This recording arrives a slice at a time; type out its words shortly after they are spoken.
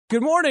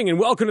Good morning and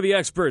welcome to The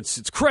Experts.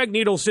 It's Craig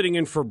Needle sitting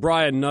in for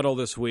Brian Nuttall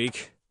this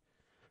week.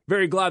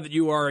 Very glad that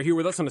you are here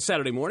with us on a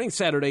Saturday morning,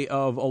 Saturday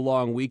of a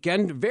long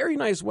weekend. Very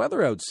nice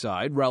weather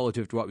outside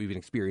relative to what we've been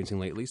experiencing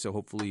lately, so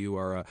hopefully you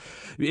are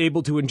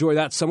able to enjoy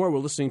that somewhere. We're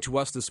listening to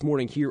us this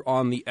morning here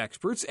on The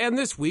Experts, and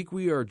this week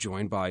we are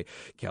joined by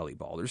Kelly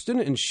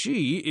Balderston, and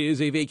she is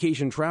a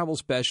vacation travel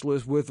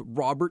specialist with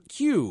Robert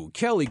Q.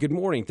 Kelly, good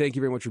morning. Thank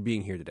you very much for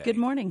being here today. Good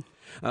morning.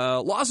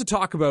 Lots to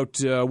talk about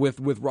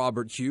with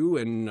Robert Q,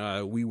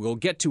 and we will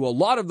get to a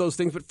lot of those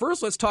things. But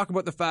first, let's talk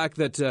about the fact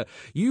that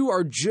you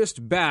are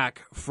just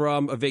back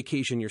from a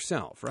vacation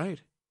yourself, right?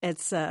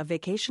 It's a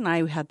vacation.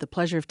 I had the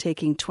pleasure of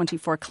taking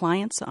 24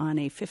 clients on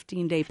a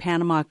 15-day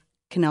Panama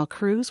Canal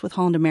cruise with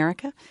Holland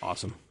America.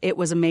 Awesome. It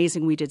was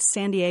amazing. We did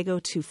San Diego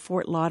to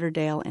Fort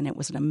Lauderdale, and it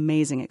was an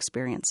amazing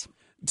experience.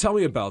 Tell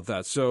me about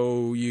that.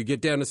 So you get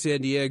down to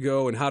San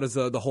Diego, and how does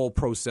the whole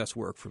process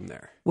work from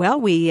there? Well,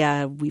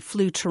 we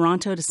flew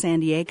Toronto to San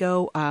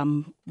Diego.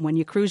 When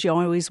you cruise, you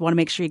always want to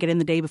make sure you get in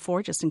the day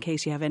before, just in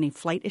case you have any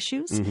flight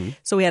issues. Mm-hmm.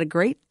 So we had a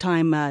great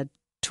time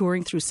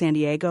touring through San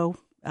Diego.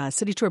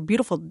 City tour,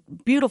 beautiful,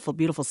 beautiful,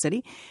 beautiful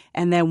city.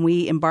 And then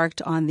we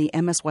embarked on the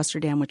MS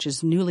Westerdam, which is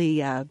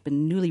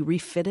been newly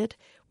refitted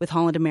with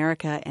Holland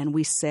America, and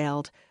we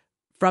sailed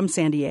from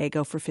San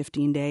Diego for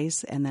 15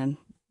 days and then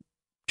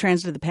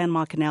transited the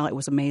Panama Canal. It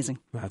was amazing.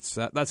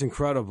 That's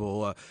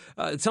incredible.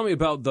 Tell me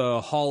about the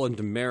Holland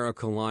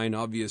America line.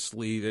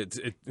 Obviously,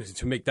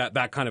 to make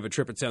that kind of a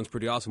trip, it sounds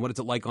pretty awesome. What is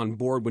it like on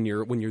board when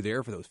you're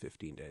there for those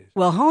 15 days?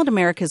 Well, Holland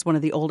America is one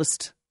of the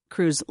oldest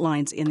cruise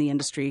lines in the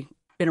industry.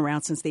 Been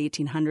around since the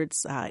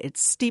 1800s.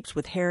 It's steeped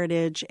with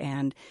heritage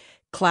and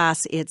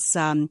class. It's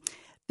they're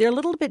a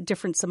little bit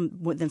different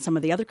than some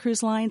of the other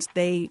cruise lines.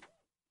 They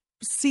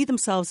see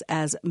themselves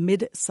as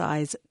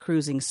mid-size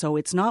cruising, so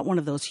it's not one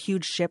of those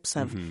huge ships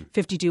of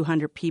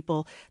 5,200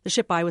 people. The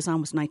ship I was on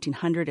was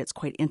 1,900. It's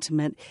quite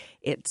intimate.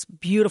 It's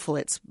beautiful.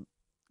 Its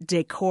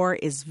decor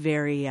is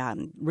very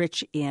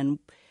rich in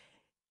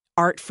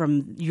art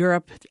from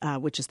Europe,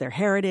 which is their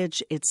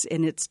heritage. It's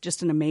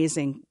just an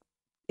amazing.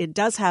 It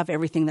does have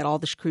everything that all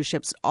the cruise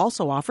ships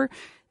also offer.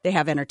 They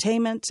have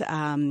entertainment,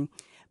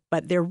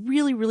 but they're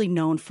really, really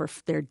known for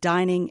their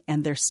dining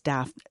and their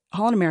staff.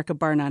 Holland America,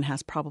 bar none,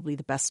 has probably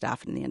the best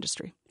staff in the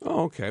industry.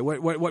 Oh, okay.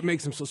 What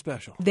makes them so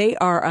special? They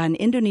are an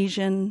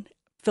Indonesian,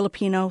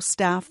 Filipino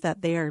staff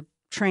that they are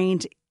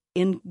trained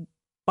in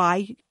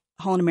by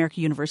Holland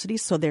America University,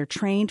 so they're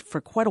trained for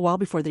quite a while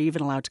before they're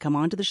even allowed to come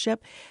onto the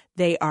ship.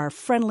 They are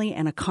friendly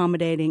and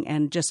accommodating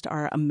and just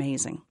are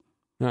amazing.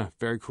 Yeah,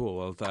 very cool.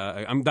 Well,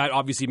 that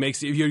obviously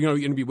makes you're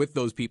going to be with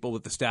those people,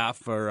 with the staff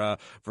for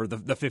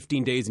the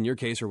 15 days in your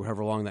case, or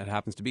however long that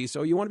happens to be.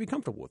 So you want to be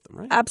comfortable with them,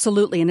 right?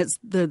 Absolutely, and it's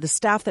the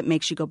staff that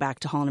makes you go back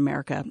to Holland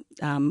America.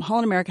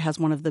 Holland America has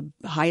one of the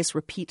highest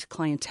repeat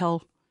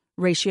clientele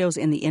ratios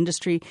in the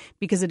industry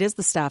because it is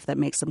the staff that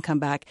makes them come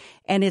back,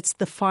 and it's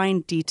the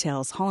fine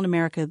details. Holland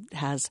America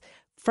has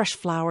fresh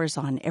flowers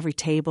on every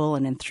table,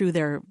 and then through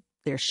their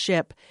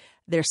ship.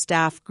 Their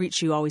staff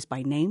greets you always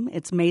by name.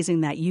 It's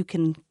amazing that you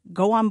can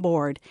go on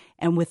board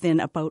and within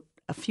about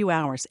a few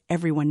hours,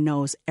 everyone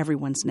knows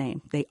everyone's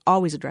name. They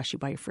always address you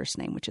by your first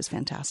name, which is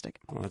fantastic.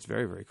 Well, that's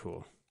very, very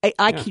cool.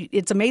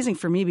 It's amazing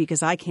for me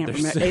because I can't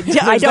remember.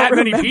 I don't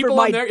remember people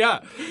my. On there?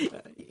 Yeah.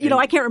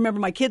 I can't remember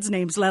my kids'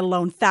 names, let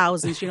alone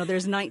thousands.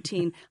 There's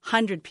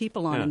 1,900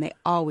 people on, and they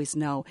always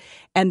know.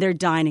 And they're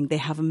dining. They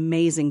have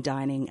amazing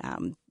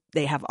dining.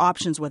 They have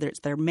options, whether it's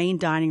their main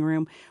dining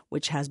room,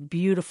 which has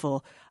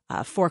beautiful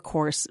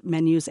 4-course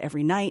menus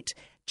every night,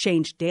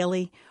 changed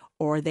daily,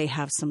 or they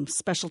have some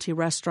specialty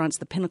restaurants.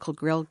 The Pinnacle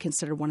Grill,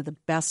 considered one of the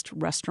best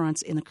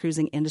restaurants in the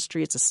cruising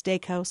industry. It's a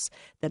steakhouse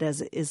that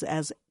is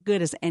as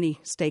good as any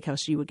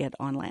steakhouse you would get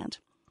on land.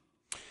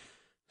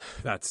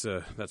 That's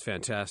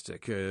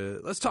fantastic.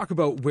 Let's talk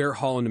about where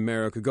Holland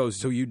America goes.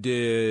 So you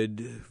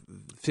did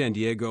San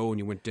Diego and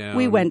you went down.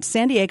 We went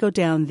San Diego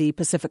down the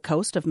Pacific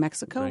coast of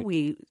Mexico. Right.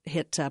 We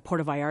hit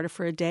Puerto Vallarta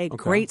for a day. Okay.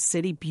 Great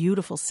city,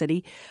 beautiful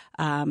city.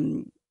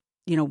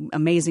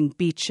 Amazing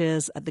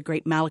beaches. The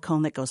Great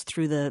Malecón that goes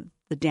through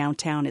the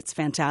downtown. It's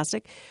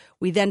fantastic.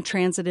 We then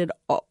transited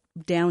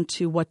down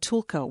to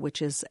Huatulco,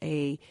 which is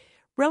a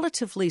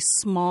relatively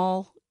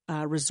small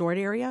resort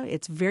area.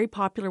 It's very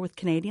popular with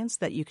Canadians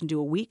that you can do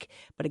a week.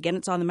 But again,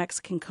 it's on the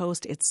Mexican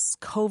coast. It's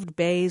coved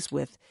bays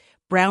with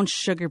brown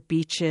sugar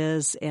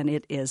beaches, and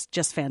it is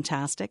just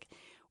fantastic.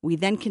 We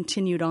then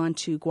continued on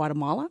to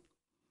Guatemala,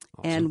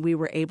 and we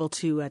were able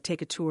to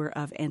take a tour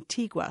of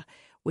Antigua,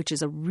 which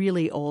is a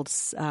really old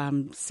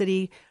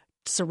city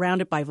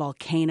surrounded by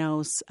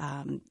volcanoes.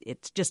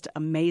 It's just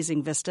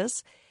amazing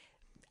vistas.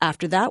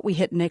 After that, we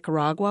hit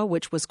Nicaragua,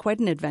 which was quite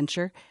an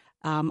adventure.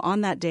 On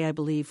that day, I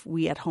believe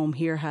we at home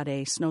here had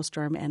a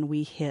snowstorm, and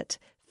we hit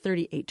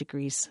 38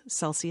 degrees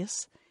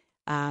Celsius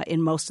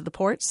in most of the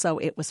ports, so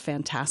it was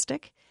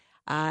fantastic.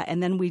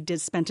 And then we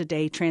spent a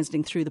day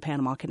transiting through the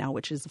Panama Canal,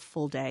 which is a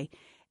full day.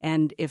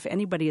 And if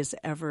anybody has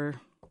ever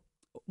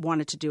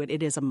wanted to do it,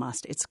 it is a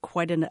must. It's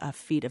quite a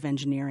feat of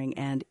engineering,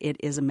 and it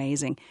is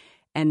amazing.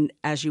 And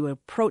as you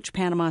approach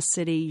Panama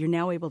City, you're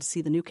now able to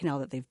see the new canal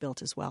that they've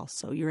built as well.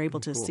 So you're able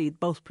to see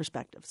both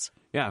perspectives.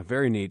 Yeah,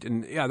 very neat.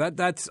 And yeah,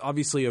 that's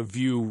obviously a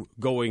view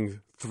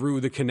going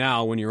through the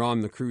canal when you're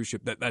on the cruise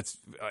ship. That's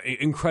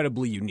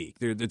incredibly unique.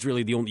 It's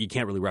really you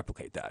can't really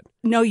replicate that.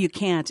 No, you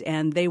can't.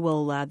 And they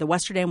will. The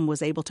Westerdam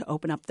was able to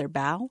open up their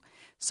bow.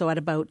 So at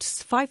about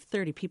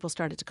 5:30, people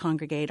started to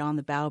congregate on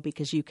the bow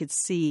because you could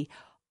see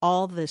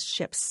all the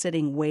ships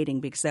sitting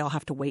waiting because they all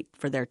have to wait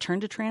for their turn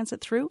to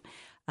transit through.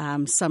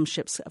 Some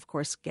ships, of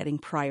course, getting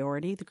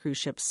priority. The cruise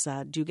ships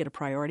do get a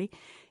priority.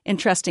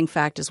 Interesting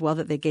fact as well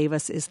that they gave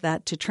us is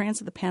that to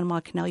transit the Panama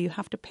Canal, you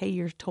have to pay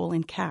your toll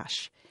in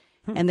cash.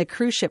 And the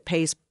cruise ship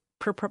pays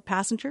per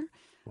passenger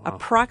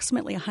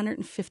approximately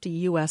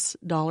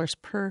 $150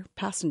 per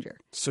passenger.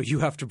 So you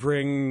have to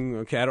bring,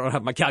 I don't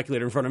have my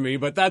calculator in front of me,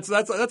 but that's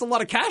a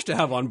lot of cash to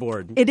have on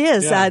board. It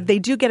is. Yeah. They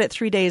do get it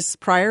 3 days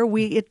prior.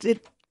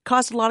 It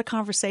caused a lot of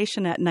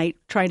conversation at night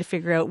trying to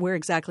figure out where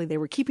exactly they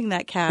were keeping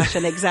that cash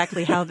and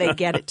exactly how they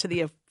get it to the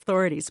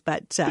authorities.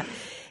 But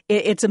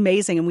it's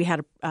amazing. And we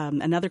had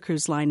another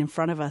cruise line in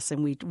front of us,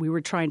 and we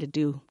were trying to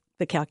do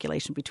the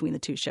calculation between the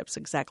two ships,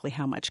 exactly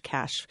how much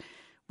cash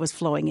was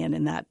flowing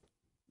in that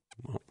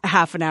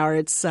half an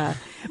hour.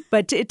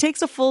 But it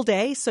takes a full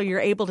day, so you're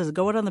able to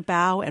go out on the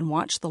bow and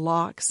watch the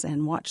locks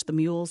and watch the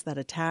mules that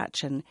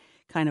attach and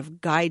kind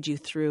of guide you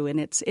through. And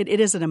it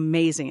is an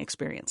amazing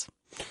experience.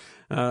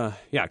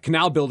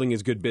 Canal building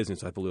is good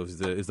business, I believe,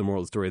 is the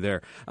moral of the story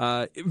there.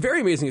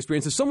 Very amazing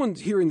experience. If someone's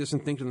hearing this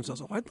and thinking to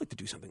themselves, I'd like to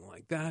do something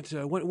like that,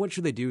 what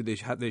should they do? They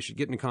should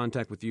get in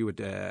contact with you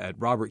at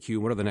Robert Q.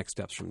 What are the next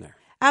steps from there?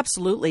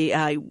 Absolutely.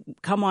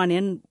 Come on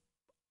in.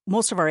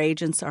 Most of our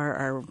agents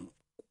are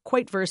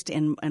quite versed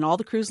in all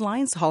the cruise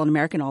lines, Holland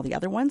America and all the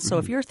other ones. So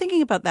if you're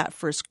thinking about that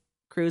first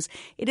cruise,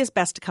 it is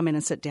best to come in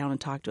and sit down and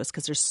talk to us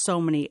because there's so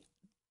many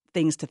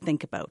things to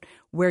think about,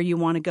 where you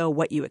want to go,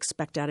 what you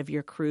expect out of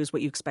your cruise,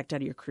 what you expect out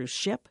of your cruise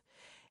ship,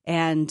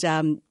 and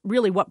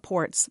really what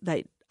ports.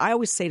 That I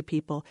always say to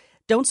people,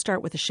 don't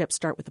start with the ship,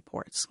 start with the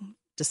ports.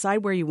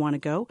 Decide where you want to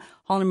go.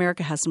 Holland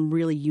America has some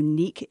really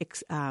unique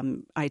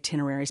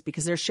itineraries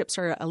because their ships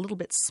are a little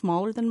bit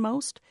smaller than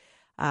most.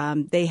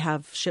 They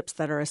have ships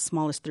that are as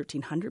small as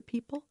 1,300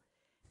 people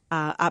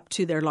up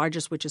to their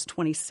largest, which is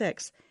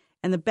 26.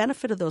 And the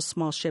benefit of those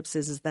small ships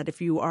is that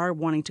if you are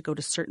wanting to go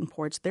to certain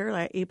ports,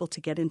 they're able to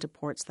get into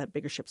ports that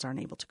bigger ships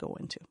aren't able to go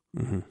into.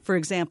 Mm-hmm. For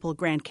example,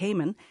 Grand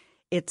Cayman,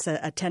 it's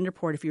a tender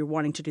port if you're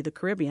wanting to do the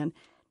Caribbean.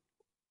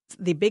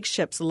 The big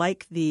ships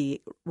like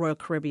the Royal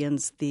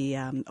Caribbeans, the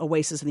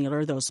Oasis and the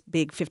Allure, those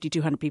big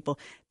 5,200 people,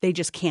 they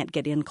just can't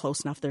get in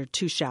close enough. They're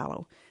too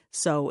shallow.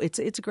 So it's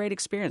a great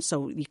experience.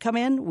 So you come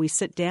in, we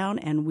sit down,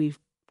 and we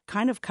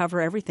kind of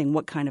cover everything,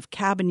 what kind of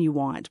cabin you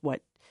want,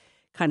 what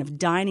kind of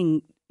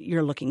dining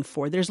you're looking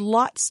for. There's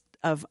lots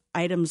of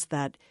items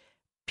that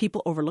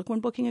people overlook when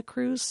booking a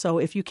cruise. So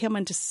if you come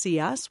in to see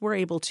us, we're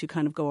able to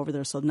kind of go over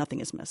there so nothing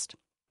is missed.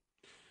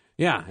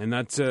 Yeah, and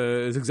that's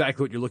is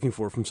exactly what you're looking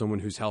for from someone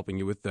who's helping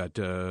you with that.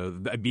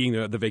 Being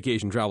the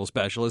vacation travel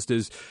specialist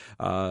is,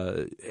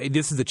 hey,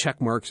 this is the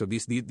check mark. So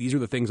these are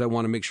the things I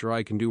want to make sure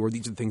I can do, or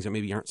these are the things that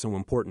maybe aren't so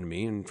important to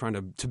me, and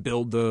trying to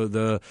build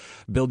the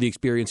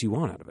experience you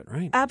want out of it,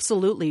 right?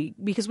 Absolutely,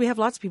 because we have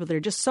lots of people that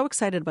are just so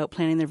excited about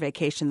planning their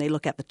vacation, they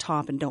look at the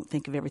top and don't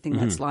think of everything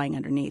that's lying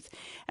underneath.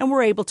 And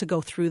we're able to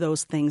go through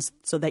those things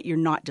so that you're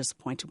not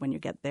disappointed when you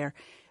get there.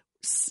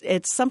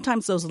 It's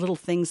sometimes those little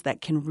things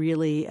that can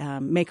really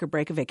make or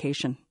break a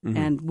vacation. Mm-hmm.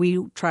 And we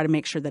try to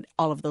make sure that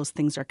all of those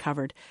things are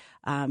covered.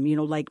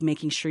 Like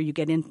making sure you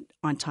get in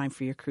on time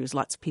for your cruise.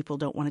 Lots of people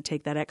don't want to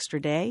take that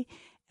extra day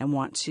and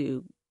want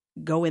to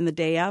go in the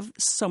day of.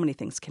 So many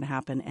things can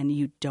happen, and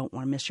you don't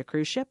want to miss your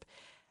cruise ship.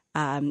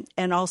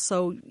 And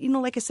also,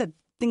 like I said,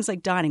 things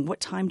like dining.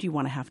 What time do you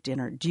want to have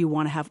dinner? Do you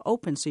want to have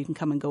open so you can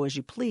come and go as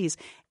you please?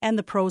 And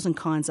the pros and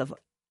cons of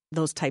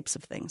those types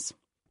of things.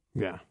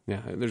 Yeah.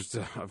 There's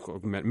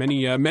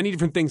many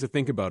different things to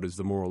think about is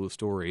the moral of the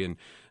story, and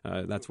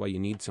that's why you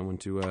need someone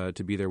to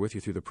be there with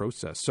you through the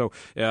process. So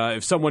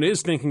if someone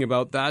is thinking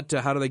about that,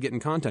 how do they get in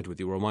contact with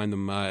you? We'll remind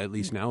them at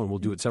least now, and we'll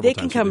do it several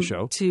times on the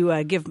show.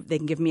 They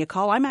can give me a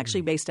call. I'm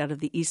actually based out of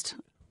the East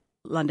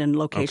London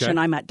location. Okay.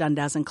 I'm at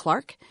Dundas and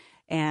Clark,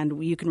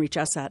 and you can reach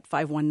us at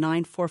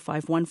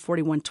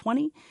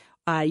 519-451-4120.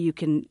 You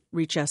can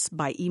reach us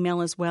by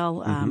email as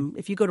well.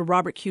 If you go to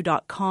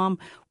robertq.com,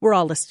 we're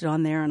all listed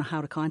on there on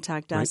how to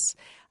contact us.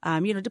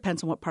 Right.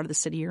 Depends on what part of the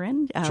city you're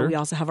in. Sure. We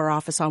also have our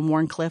office on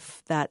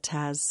Warncliffe that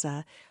has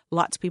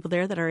lots of people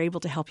there that are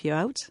able to help you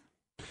out.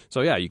 So,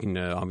 yeah, you can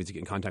obviously get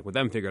in contact with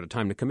them, figure out a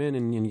time to come in,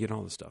 and get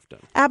all the stuff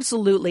done.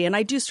 Absolutely. And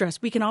I do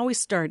stress we can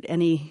always start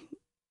any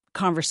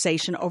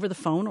conversation over the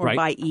phone or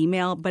by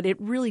email, but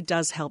it really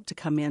does help to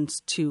come in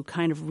to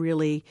kind of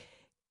really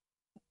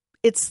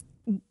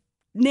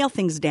nail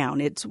things down.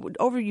 It's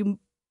over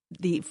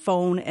the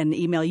phone and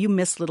email. You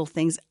miss little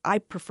things. I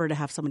prefer to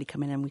have somebody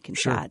come in and we can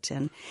chat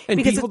and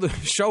be able to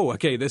show.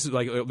 Okay, this is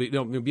like be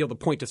able to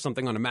point to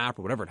something on a map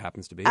or whatever it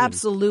happens to be.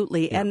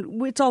 Absolutely,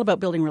 and it's all about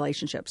building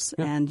relationships.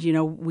 Yeah. And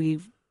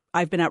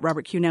I've been at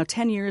Robert Q now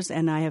 10 years,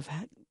 and I have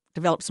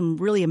developed some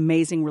really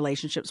amazing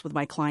relationships with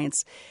my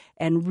clients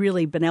and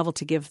really been able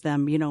to give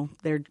them,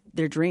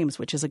 their dreams,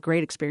 which is a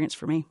great experience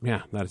for me.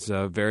 Yeah, that's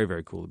very,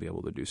 very cool to be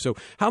able to do. So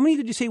how many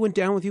did you say went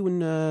down with you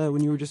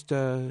when you were just...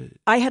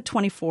 I had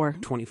 24.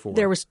 24.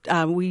 There was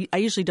I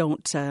usually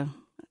don't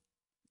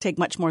take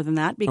much more than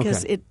that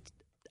because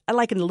I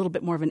like it a little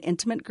bit more of an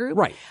intimate group.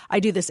 Right. I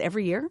do this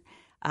every year.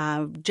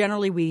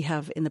 Generally, we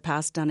have in the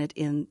past done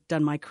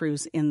my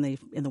cruise in the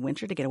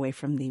winter to get away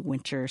from the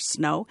winter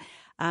snow.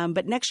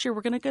 But next year,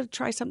 we're going to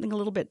try something a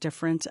little bit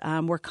different.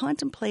 We're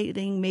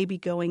contemplating maybe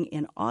going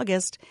in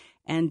August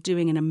and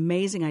doing an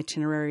amazing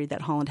itinerary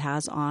that Holland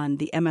has on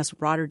the MS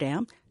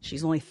Rotterdam.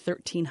 She's only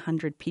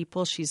 1,300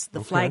 people. She's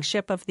the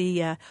flagship of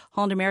the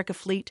Holland America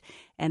fleet,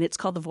 and it's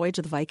called the Voyage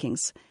of the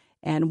Vikings.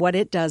 And what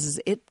it does is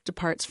it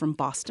departs from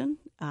Boston,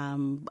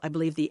 I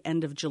believe the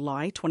end of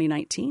July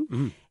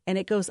 2019, and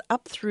it goes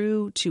up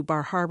through to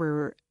Bar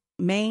Harbor,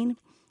 Maine.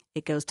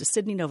 It goes to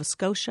Sydney, Nova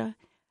Scotia.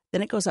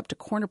 Then it goes up to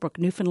Corner Brook,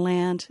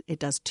 Newfoundland. It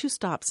does 2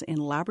 stops in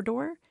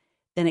Labrador.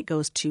 Then it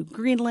goes to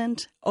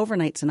Greenland,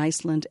 overnights in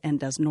Iceland, and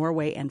does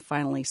Norway, and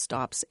finally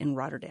stops in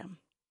Rotterdam.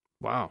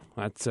 Wow,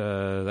 that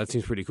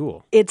seems pretty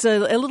cool. It's a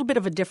little bit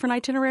of a different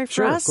itinerary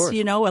for us. Of course.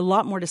 A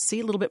lot more to see,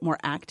 a little bit more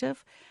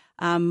active.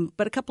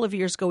 But a couple of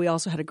years ago, we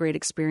also had a great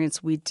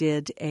experience. We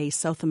did a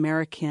South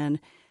American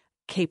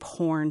Cape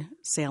Horn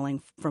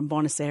sailing from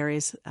Buenos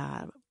Aires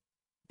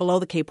below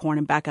the Cape Horn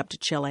and back up to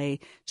Chile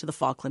to the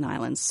Falkland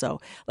Islands. So,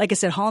 like I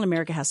said, Holland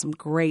America has some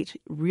great,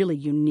 really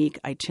unique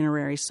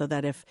itineraries so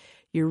that if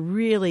you're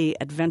really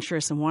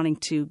adventurous and wanting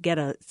to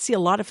see a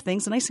lot of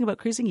things, the nice thing about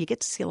cruising, you get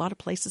to see a lot of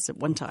places at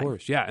one time. Of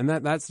course, yeah. And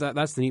that's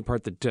the neat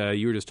part that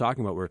you were just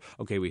talking about where,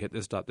 okay, we hit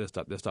this stop, this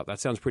stop, this stop. That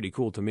sounds pretty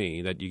cool to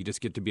me, that you just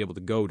get to be able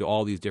to go to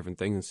all these different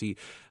things and see,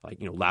 like,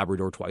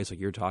 Labrador twice, like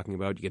you're talking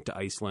about. You get to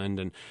Iceland.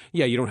 And,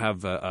 yeah, you don't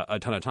have a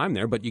ton of time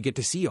there, but you get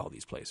to see all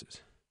these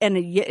places. And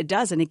it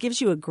does, and it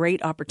gives you a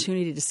great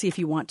opportunity to see if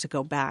you want to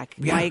go back.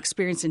 Yeah. My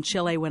experience in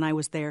Chile when I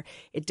was there,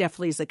 it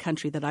definitely is a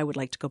country that I would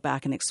like to go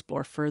back and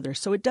explore further.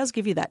 So it does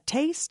give you that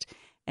taste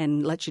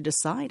and let you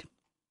decide.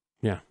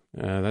 Yeah,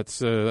 that's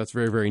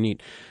very, very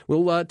neat.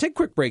 We'll take a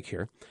quick break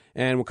here,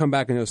 and we'll come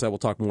back and we'll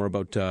talk more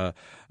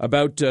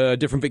about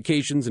different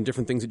vacations and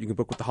different things that you can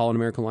book with the Holland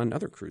America Line and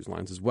other cruise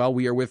lines as well.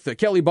 We are with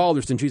Kelly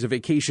Balderston. She's a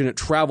vacation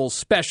travel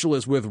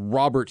specialist with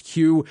Robert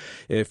Q.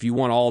 If you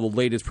want all the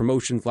latest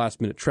promotions,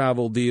 last-minute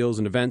travel deals,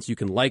 and events, you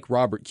can like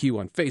Robert Q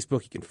on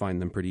Facebook. You can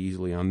find them pretty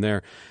easily on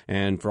there.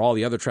 And for all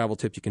the other travel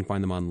tips, you can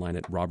find them online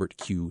at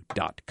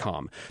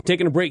robertq.com.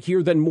 Taking a break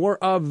here, then more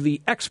of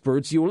The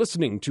Experts. You're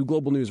listening to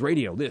Global News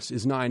Radio. This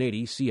is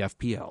 980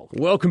 CFPL.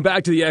 Welcome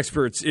back to The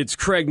Experts. It's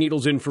Craig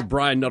Needles in for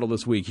Brian Nuttall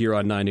this week here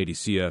on 980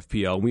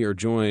 CFPL. We are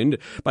joined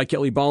by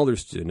Kelly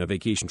Balderston, a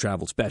vacation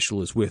travel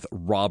specialist with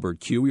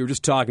Robert Q. We were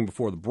just talking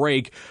before the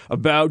break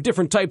about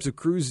different types of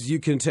cruises you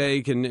can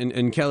take,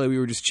 and Kelly, we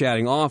were just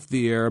chatting off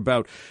the air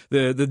about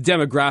the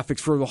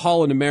demographics for the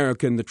Holland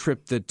America and the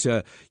trip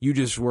that you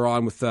just were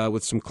on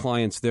with some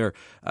clients there.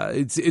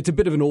 It's a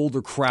bit of an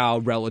older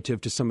crowd relative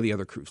to some of the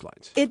other cruise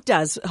lines. It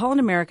does. Holland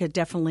America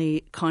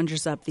definitely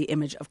conjures up the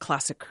image of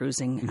classic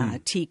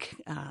cruising, teak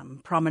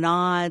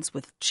promenades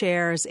with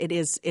chairs. It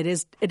is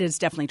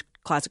definitely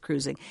classic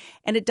cruising.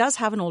 And it does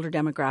have an older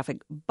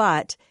demographic,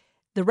 but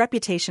the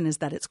reputation is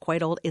that it's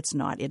quite old. It's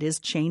not. It is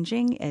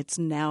changing. It's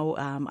now,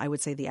 I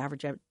would say the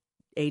average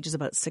age is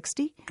about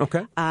 60.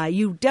 Okay.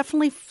 You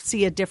definitely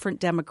see a different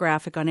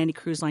demographic on any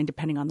cruise line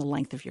depending on the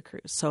length of your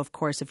cruise. So, of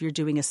course, if you're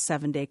doing a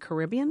 7-day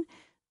Caribbean,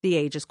 the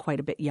age is quite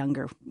a bit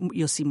younger.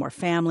 You'll see more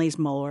families,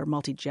 more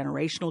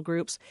multi-generational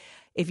groups.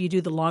 If you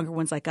do the longer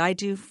ones like I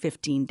do,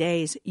 15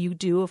 days, you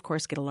do, of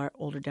course, get a lot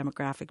older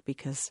demographic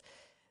because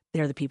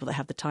they're the people that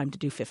have the time to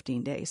do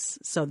 15 days.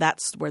 So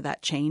that's where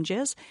that change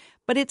is.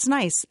 But it's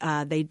nice.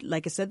 They,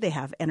 like I said, they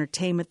have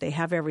entertainment. They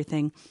have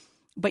everything.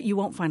 But you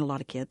won't find a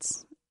lot of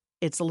kids.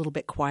 It's a little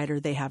bit quieter.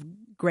 They have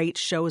great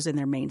shows in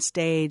their main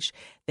stage.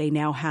 They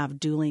now have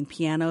dueling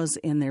pianos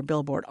in their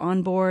billboard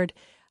onboard.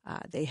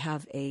 They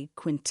have a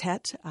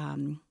quintet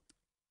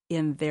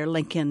in their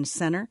Lincoln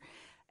Center.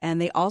 And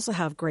they also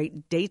have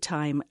great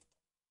daytime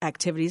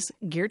activities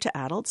geared to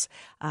adults.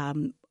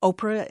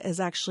 Oprah is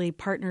actually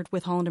partnered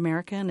with Holland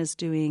America and is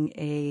doing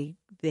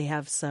they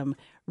have some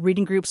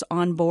reading groups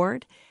on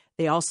board.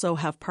 They also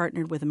have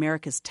partnered with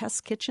America's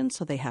Test Kitchen,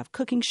 so they have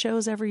cooking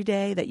shows every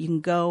day that you can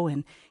go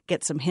and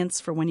get some hints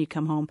for when you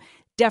come home.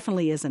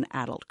 Definitely is an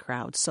adult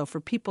crowd. So for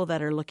people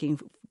that are looking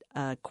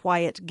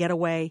quiet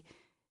getaway,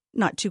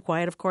 not too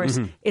quiet, of course,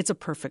 it's a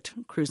perfect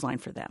cruise line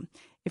for them.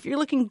 If you're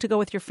looking to go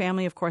with your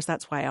family, of course,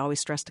 that's why I always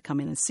stress to come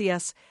in and see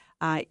us.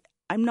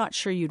 I'm not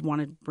sure you'd want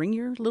to bring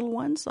your little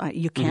ones.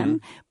 You can,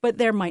 but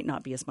there might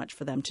not be as much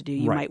for them to do.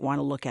 You might want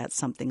to look at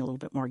something a little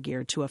bit more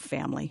geared to a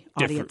family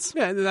audience.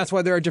 Yeah, that's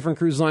why there are different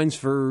cruise lines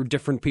for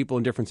different people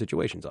in different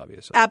situations,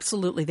 obviously.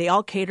 Absolutely. They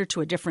all cater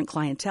to a different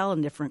clientele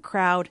and different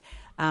crowd.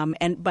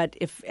 But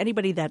if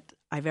anybody that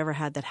I've ever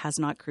had that has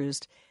not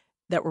cruised,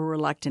 that were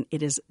reluctant,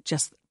 it is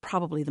just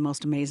probably the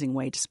most amazing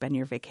way to spend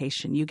your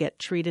vacation. You get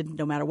treated,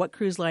 no matter what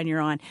cruise line you're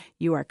on,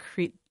 you are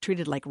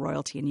treated like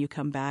royalty, and you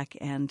come back,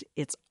 and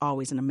it's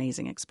always an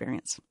amazing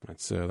experience.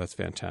 That's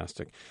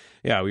fantastic.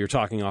 Yeah, we were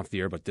talking off the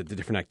air about the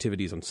different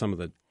activities on some of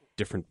the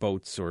different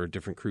boats or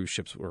different cruise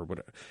ships or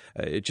whatever.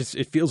 It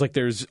feels like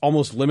there's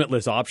almost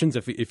limitless options.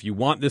 If you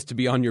want this to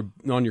be on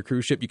your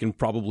cruise ship, you can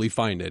probably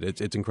find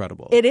it. It's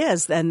incredible. It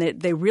is, and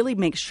they really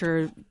make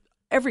sure.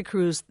 Every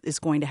cruise is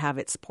going to have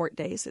its port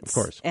days, of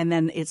course, and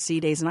then its sea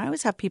days. And I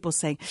always have people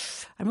saying,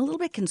 "I'm a little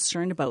bit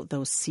concerned about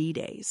those sea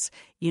days.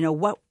 You know,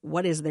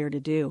 what is there to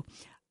do?"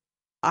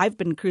 I've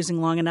been cruising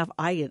long enough.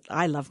 I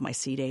love my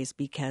sea days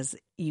because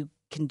you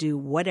can do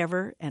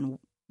whatever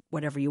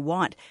you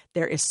want.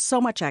 There is so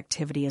much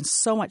activity and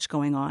so much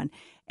going on.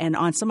 And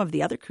on some of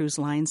the other cruise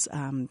lines,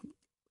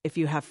 if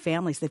you have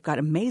families, they've got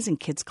amazing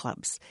kids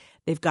clubs.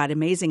 They've got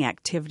amazing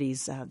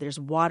activities. There's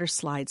water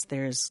slides.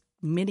 There's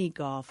mini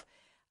golf.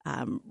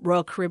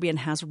 Royal Caribbean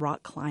has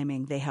rock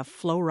climbing. They have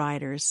flow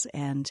riders,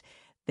 and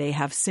they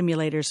have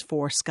simulators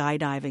for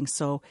skydiving.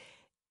 So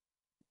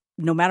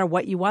no matter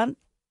what you want,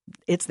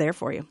 it's there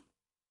for you.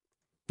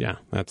 Yeah,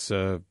 that's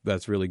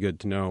really good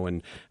to know.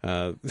 And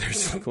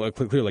there's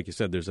clearly, like you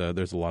said, there's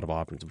a lot of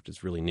options, which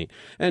is really neat.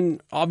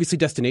 And obviously,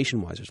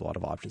 destination-wise, there's a lot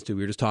of options too.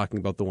 We were just talking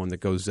about the one that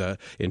goes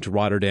into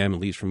Rotterdam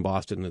and leaves from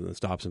Boston and then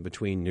stops in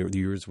between.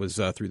 Yours was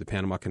through the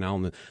Panama Canal,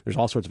 and there's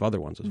all sorts of other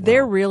ones as well.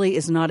 There really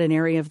is not an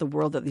area of the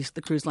world that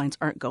the cruise lines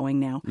aren't going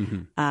now.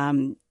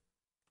 Mm-hmm.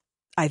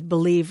 I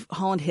believe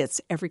Holland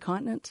hits every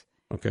continent.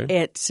 Okay.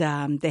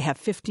 They have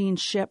 15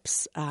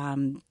 ships.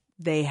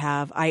 They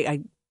have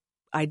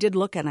I did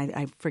look, and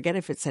I forget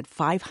if it said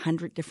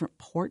 500 different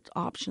port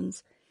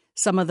options.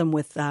 Some of them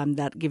with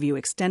that give you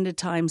extended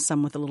time,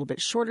 some with a little bit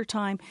shorter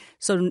time.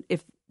 So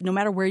no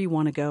matter where you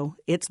want to go,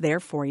 it's there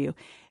for you.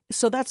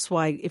 So that's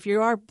why if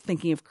you are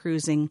thinking of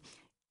cruising,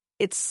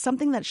 it's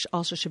something that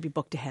also should be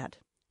booked ahead.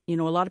 You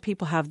know, a lot of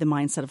people have the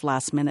mindset of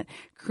last minute.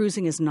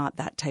 Cruising is not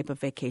that type of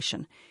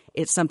vacation.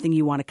 It's something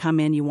you want to come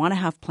in, you want to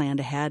have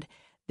planned ahead.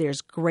 There's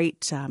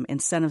great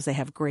incentives. They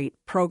have great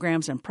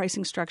programs and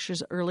pricing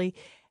structures early.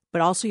 But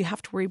also you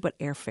have to worry about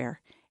airfare.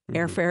 Mm-hmm.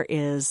 Airfare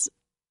is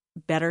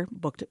better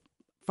booked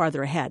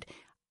farther ahead.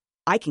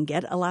 I can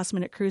get a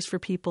last-minute cruise for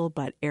people,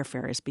 but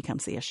airfare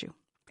becomes the issue.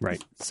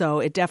 Right. So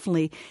it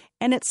definitely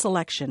 – and it's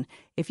selection.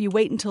 If you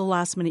wait until the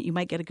last minute, you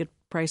might get a good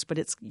price, but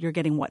you're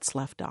getting what's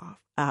left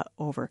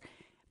over.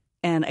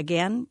 And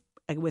again,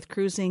 with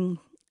cruising,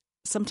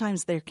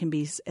 sometimes there can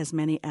be as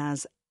many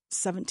as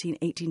 17,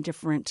 18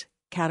 different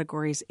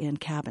categories in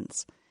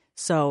cabins.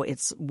 So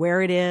it's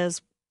where it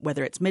is,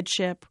 whether it's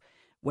midship –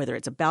 whether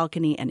it's a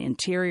balcony, an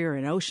interior,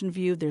 an ocean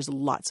view, there's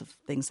lots of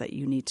things that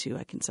you need to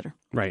consider.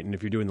 Right, and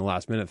if you're doing the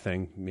last minute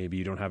thing, maybe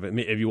you don't have it.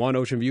 If you want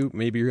ocean view,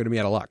 maybe you're going to be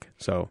out of luck.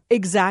 So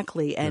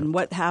exactly, and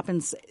what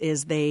happens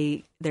is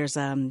there's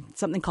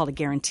something called a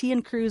guarantee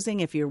in cruising.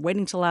 If you're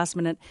waiting till last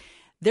minute,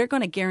 they're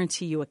going to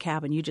guarantee you a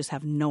cabin. You just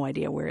have no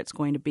idea where it's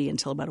going to be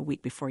until about a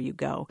week before you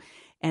go.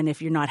 And if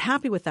you're not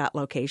happy with that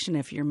location,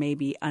 if you're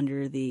maybe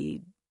under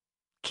the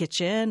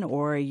kitchen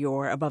or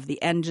you're above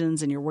the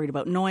engines and you're worried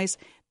about noise,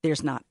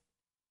 there's not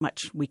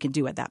much we can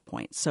do at that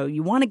point. So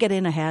you want to get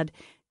in ahead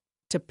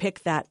to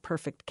pick that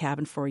perfect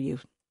cabin for you.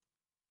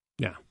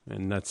 Yeah,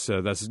 and that's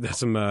some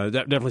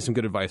definitely some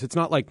good advice. It's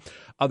not like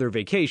other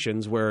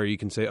vacations where you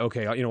can say,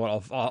 okay, you know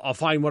what, I'll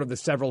find one of the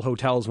several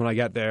hotels when I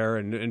get there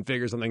and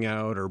figure something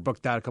out, or book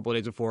that a couple of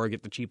days before I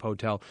get the cheap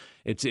hotel.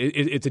 It's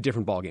a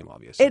different ballgame,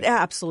 obviously. It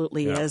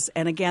absolutely is.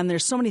 And again,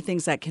 there's so many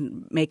things that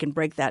can make and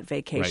break that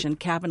vacation. Right.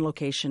 Cabin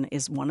location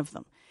is one of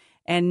them.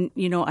 And,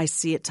 you know, I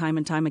see it time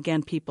and time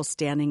again, people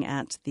standing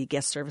at the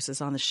guest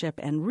services on the ship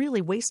and really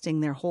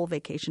wasting their whole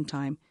vacation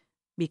time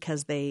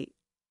because they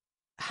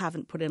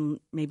haven't put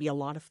in maybe a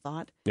lot of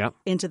thought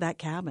into that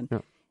cabin. Yeah.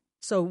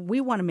 So we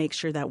want to make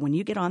sure that when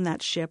you get on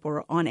that ship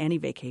or on any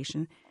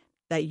vacation,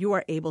 that you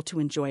are able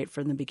to enjoy it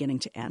from the beginning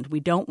to end.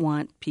 We don't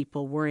want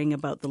people worrying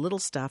about the little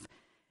stuff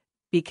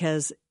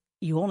because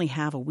you only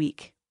have a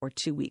week or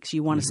 2 weeks.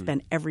 You want to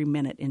spend every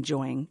minute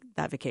enjoying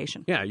that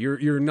vacation. Yeah,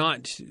 you're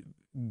not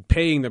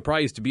paying the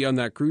price to be on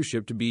that cruise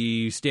ship, to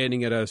be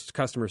standing at a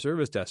customer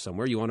service desk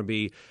somewhere. You want to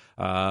be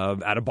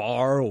at a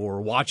bar or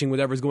watching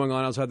whatever's going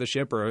on outside the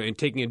ship, or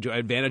taking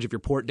advantage of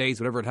your port days,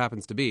 whatever it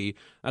happens to be.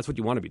 That's what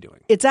you want to be doing.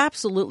 It's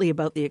absolutely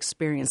about the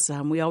experience.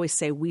 We always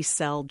say we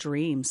sell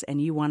dreams,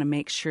 and you want to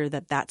make sure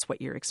that that's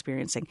what you're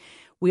experiencing.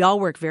 We all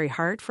work very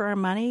hard for our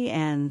money,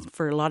 and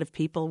for a lot of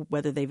people,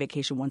 whether they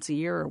vacation once a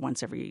year or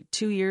once every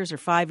 2 years or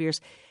 5 years,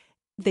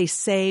 they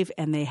save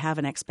and they have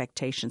an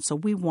expectation. So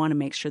we want to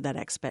make sure that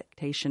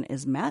expectation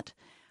is met,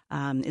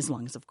 as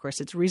long as, of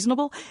course, it's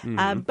reasonable.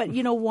 But,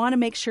 want to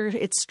make sure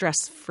it's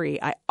stress-free.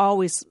 I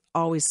always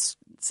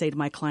say to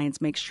my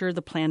clients, make sure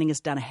the planning is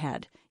done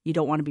ahead. You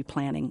don't want to be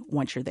planning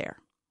once you're there.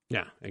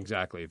 Yeah,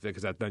 exactly.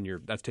 Because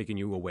that's taking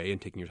you away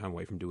and taking your time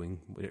away from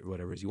doing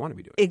whatever it is you want to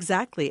be doing.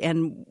 Exactly.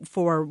 And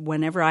for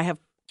whenever I have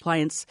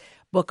clients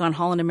book on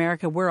Holland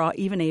America, we're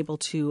even able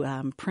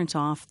to print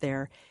off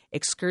their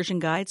excursion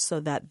guides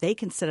so that they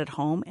can sit at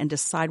home and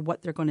decide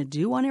what they're going to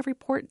do on every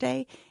port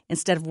day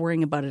instead of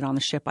worrying about it on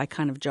the ship. I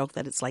kind of joke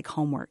that it's like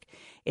homework.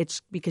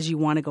 It's because you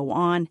want to go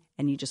on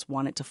and you just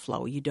want it to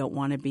flow. You don't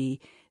want to be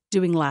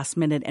doing last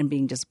minute and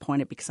being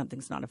disappointed because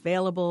something's not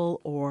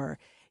available or,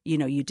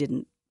 you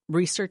didn't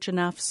research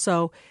enough.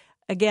 So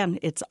again,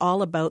 it's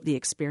all about the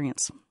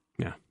experience.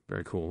 Yeah,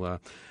 very cool.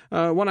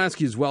 I want to ask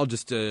you as well,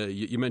 just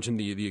you mentioned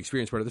the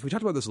experience part of this. We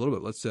talked about this a little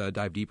bit. Let's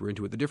dive deeper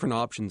into it. The different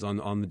options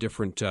on the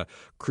different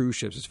cruise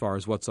ships as far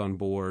as what's on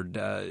board.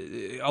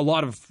 A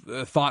lot of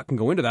thought can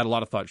go into that. A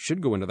lot of thought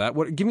should go into that.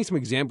 Give me some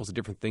examples of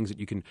different things that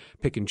you can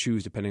pick and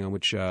choose depending on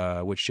which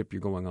ship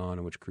you're going on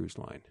and which cruise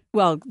line.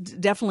 Well,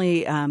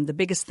 definitely the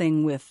biggest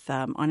thing with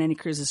on any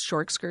cruise is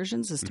shore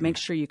excursions is to make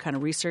sure you kind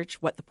of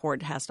research what the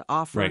port has to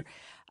offer.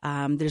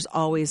 Right. There's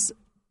always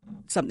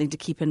something to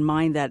keep in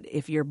mind that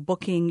if you're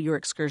booking your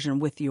excursion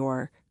with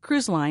your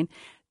cruise line,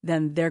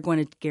 then they're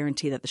going to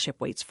guarantee that the ship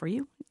waits for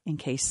you in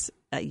case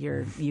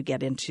you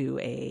get into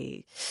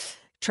a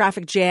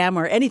traffic jam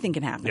or anything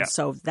can happen. Yeah.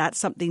 So that's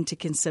something to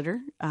consider.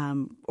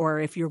 Or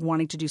if you're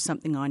wanting to do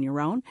something on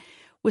your own.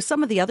 With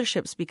some of the other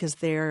ships, because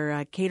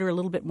they're cater a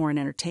little bit more in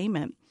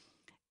entertainment,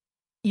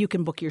 you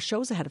can book your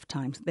shows ahead of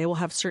time. They will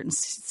have certain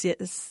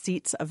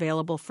seats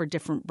available for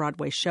different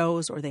Broadway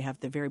shows, or they have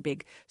the very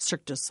big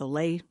Cirque du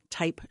Soleil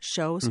type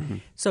shows. Mm-hmm.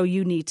 So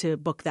you need to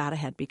book that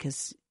ahead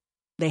because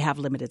they have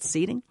limited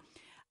seating.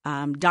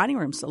 Dining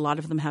rooms, a lot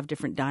of them have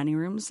different dining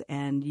rooms,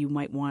 and you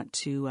might want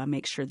to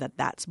make sure that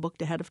that's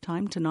booked ahead of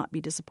time to not be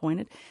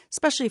disappointed,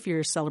 especially if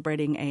you're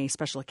celebrating a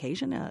special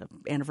occasion, an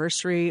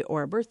anniversary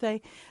or a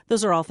birthday.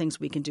 Those are all things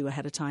we can do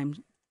ahead of time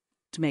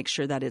to make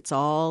sure that it's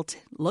all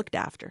looked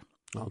after.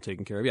 All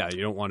taken care of. Yeah, you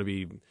don't want to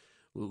be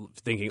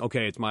thinking,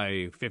 okay, it's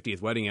my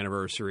 50th wedding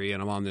anniversary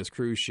and I'm on this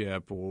cruise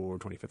ship or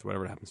 25th,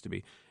 whatever it happens to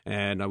be,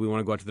 and we want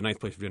to go out to the nice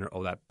place for dinner.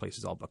 Oh, that place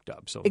is all booked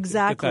up. So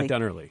exactly. Get that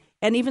done early.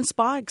 And even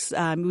spas.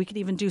 We can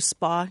even do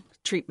spa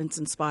treatments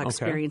and spa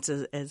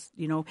experiences as,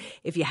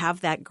 if you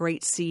have that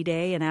great sea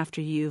day and after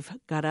you've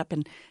got up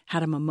and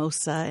had a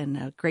mimosa and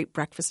a great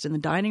breakfast in the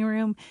dining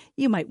room,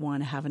 you might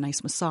want to have a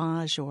nice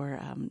massage or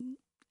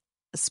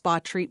a spa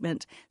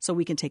treatment, so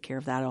we can take care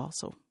of that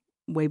also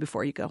way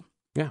before you go.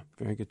 Yeah,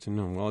 very good to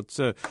know. Well,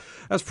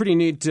 that's pretty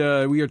neat.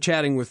 We are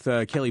chatting with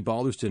Kelly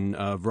Balderston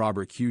of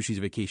Robert Q. She's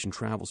a vacation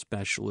travel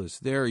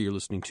specialist there. You're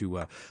listening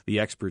to the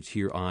experts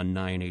here on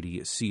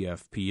 980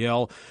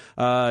 CFPL.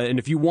 And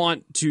if you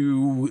want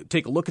to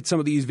take a look at some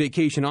of these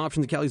vacation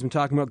options that Kelly's been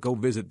talking about, go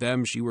visit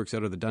them. She works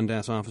out of the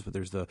Dundas office, but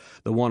there's the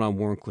one on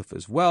Warncliffe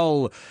as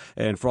well.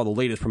 And for all the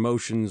latest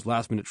promotions,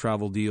 last-minute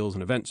travel deals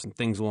and events and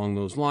things along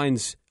those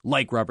lines,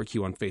 like Robert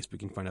Q on Facebook,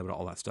 you can find out about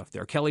all that stuff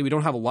there. Kelly, we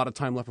don't have a lot of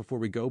time left before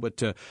we go,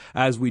 but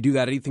as we do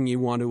that, anything you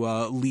want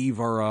to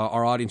leave our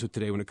audience with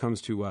today when it comes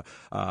to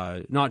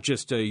not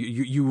just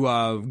you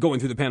going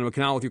through the Panama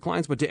Canal with your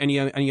clients, but to any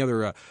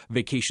other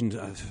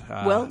vacation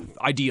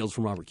ideals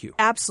from Robert Q?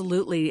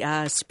 Absolutely.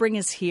 Spring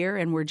is here,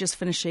 and we're just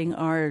finishing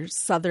our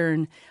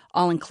southern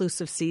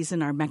all-inclusive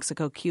season, our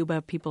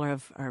Mexico-Cuba. People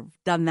have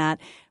done that.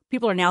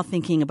 People are now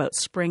thinking about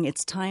spring.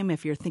 It's time,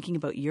 if you're thinking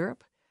about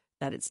Europe,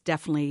 that it's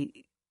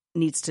definitely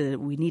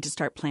we need to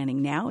start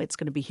planning now. It's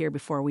going to be here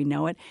before we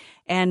know it.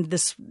 And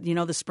this,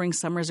 the spring,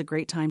 summer is a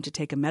great time to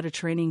take a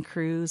Mediterranean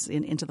cruise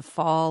into the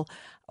fall,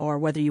 or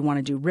whether you want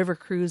to do river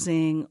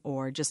cruising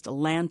or just a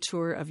land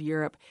tour of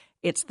Europe.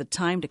 It's the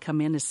time to come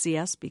in to see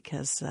us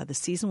because the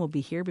season will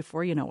be here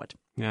before you know it.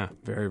 Yeah,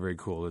 very, very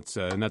cool. It's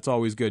and that's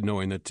always good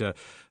knowing that, the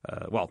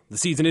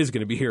season is going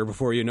to be here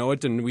before you know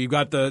it, and we've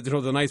got the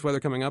nice weather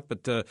coming up,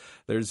 but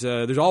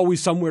there's always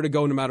somewhere to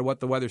go no matter what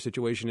the weather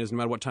situation is, no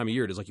matter what time of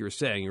year it is. Like you were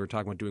saying, you were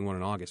talking about doing one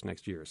in August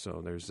next year,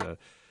 so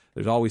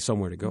there's always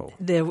somewhere to go.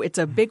 It's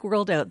a big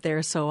world out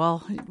there, so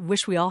I'll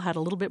wish we all had a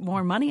little bit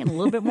more money and a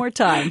little bit more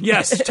time.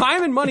 Yes,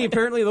 time and money,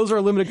 apparently, those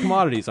are limited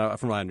commodities,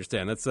 from what I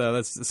understand.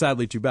 That's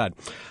sadly too bad.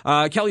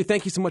 Kelly,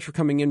 thank you so much for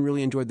coming in.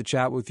 Really enjoyed the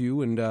chat with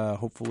you, and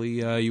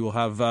hopefully you will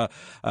have,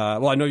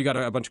 I know you got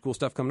a bunch of cool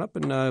stuff coming up,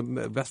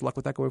 and best of luck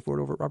with that going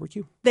forward over at Robert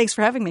Q. Thanks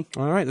for having me.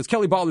 All right, that's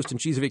Kelly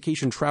Balderston. She's a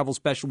vacation travel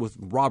specialist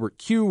with Robert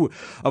Q.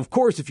 Of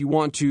course, if you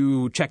want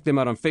to check them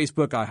out on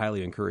Facebook, I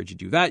highly encourage you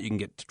to do that. You can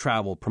get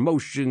travel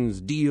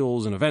promotions, deals,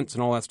 and events,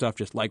 and all that stuff,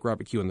 just like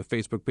Robert Q on the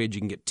Facebook page.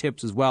 You can get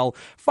tips as well.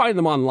 Find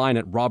them online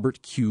at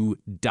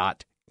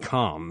robertq.com.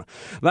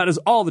 That is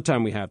all the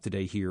time we have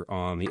today here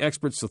on The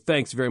Experts, so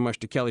thanks very much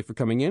to Kelly for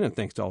coming in, and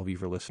thanks to all of you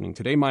for listening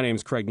today. My name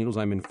is Craig Needles.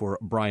 I'm in for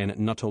Brian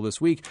Nuttall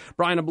this week.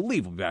 Brian, I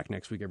believe, will be back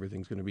next week.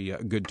 Everything's going to be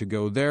good to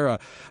go there.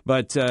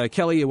 But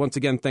Kelly, once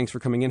again, thanks for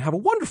coming in. Have a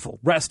wonderful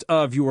rest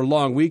of your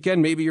long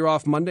weekend. Maybe you're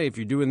off Monday if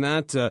you're doing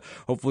that.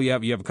 Hopefully you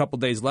have a couple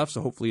days left,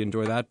 so hopefully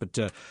enjoy that.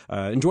 But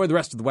enjoy the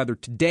rest of the weather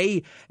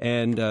today,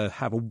 and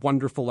have a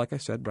wonderful, like I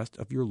said, rest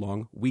of your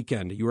long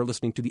weekend. You are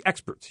listening to The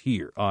Experts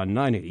here on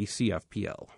 980 CFPL.